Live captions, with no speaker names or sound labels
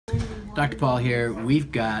Dr. Paul here.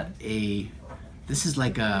 We've got this is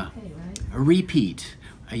like a repeat.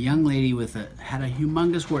 A young lady had a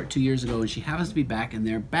humongous wart 2 years ago, and she happens to be back, and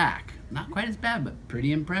they're back. Not quite as bad, but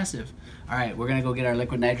pretty impressive. All right, we're gonna go get our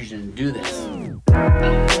liquid nitrogen and do this.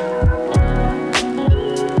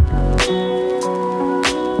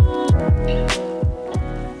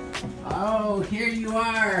 Oh, here you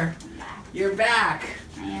are. You're back.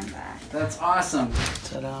 I am back. That's awesome.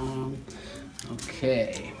 Ta-da.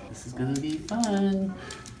 Okay, this is gonna be fun.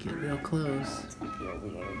 Get real close. It's gonna feel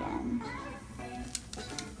weird again.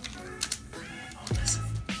 Oh, listen.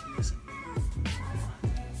 Listen.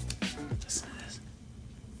 Listen to this.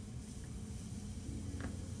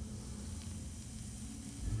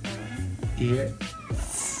 You hear it?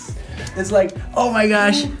 It's like, oh my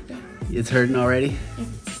gosh. It's hurting already?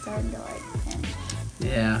 It's starting to like pinch.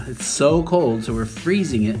 Yeah, it's so cold, so we're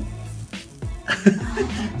freezing it.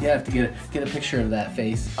 You have to get a picture of that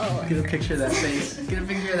face. Oh, get a picture of that face. Get a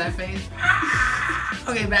picture of that face.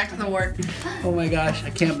 Okay, back to the work. Oh my gosh, I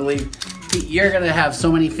can't believe you're gonna have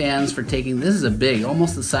so many fans for taking. This is a big,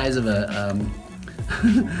 almost the size of a.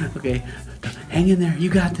 Okay, hang in there. You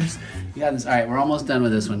got this. You got this. All right, we're almost done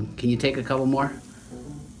with this one. Can you take a couple more?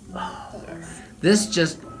 Oh, this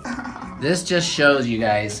just shows you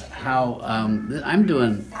guys how I'm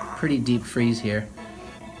doing pretty deep freeze here.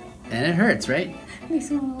 And it hurts, right?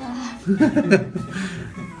 Makes me want to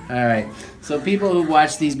laugh. All right, so people who've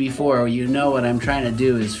watched these before, you know what I'm trying to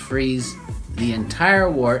do is freeze the entire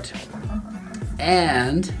wart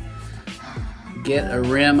and get a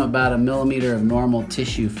rim about 1 millimeter of normal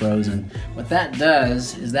tissue frozen. What that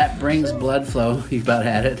does is that brings blood flow. You've about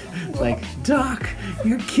had it. It's like, Doc,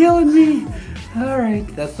 you're killing me. All right,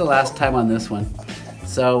 that's the last time on this one.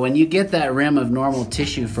 So when you get that rim of normal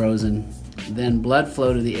tissue frozen, then blood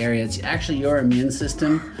flow to the area. It's actually your immune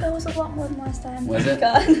system. That was a lot more than last time. Was it?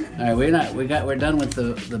 God. All right, we're done with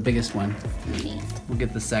the biggest one. Neat. We'll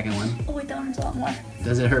get the second one. Oh wait, that one's a lot more.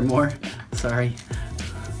 Does it hurt more? Sorry.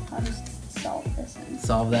 I'll just solve this and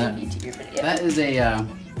Solve that. YouTube your video. That is a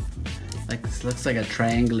this looks like a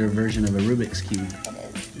triangular version of a Rubik's cube.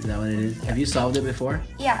 It is. Is that what it is? Have you solved it before?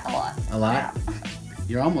 Yeah, a lot. A lot? Yeah.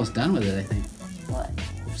 You're almost done with it, I think. What?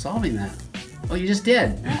 Solving that. Oh, you just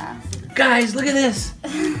did. Yeah. Guys, look at this.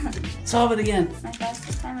 Solve it again. My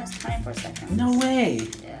fastest time is 24 seconds. No way.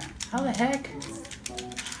 Yeah. How the heck?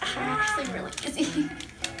 I'm actually really busy.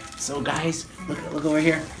 So guys, look over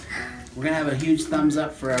here. We're gonna have a huge thumbs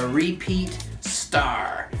up for a repeat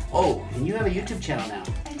star. Oh, and you have a YouTube channel now.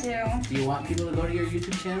 I do. Do you want people to go to your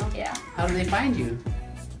YouTube channel? Yeah. How do they find you?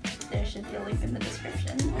 There should be a link in the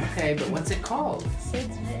description. Okay, but what's it called?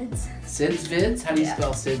 Sid's Vids. Sid's Vids? How do you Yeah.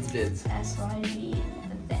 spell Sid's Vids? SYV,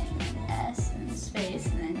 the thing, S and space,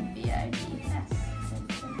 and then VIDS.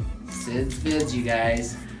 Sid's Vids, you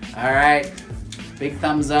guys. All right. Big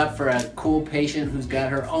thumbs up for a cool patient who's got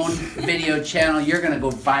her own video channel. You're gonna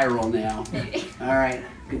go viral now. Maybe. All right,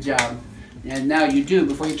 good job. And now you do,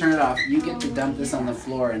 before you turn it off, you get to dump this on the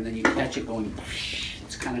floor and then you catch it going.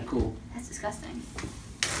 It's kind of cool. That's disgusting.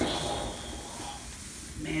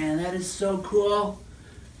 Man, that is so cool.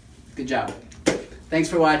 Good job. Thanks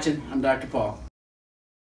for watching. I'm Dr. Paul.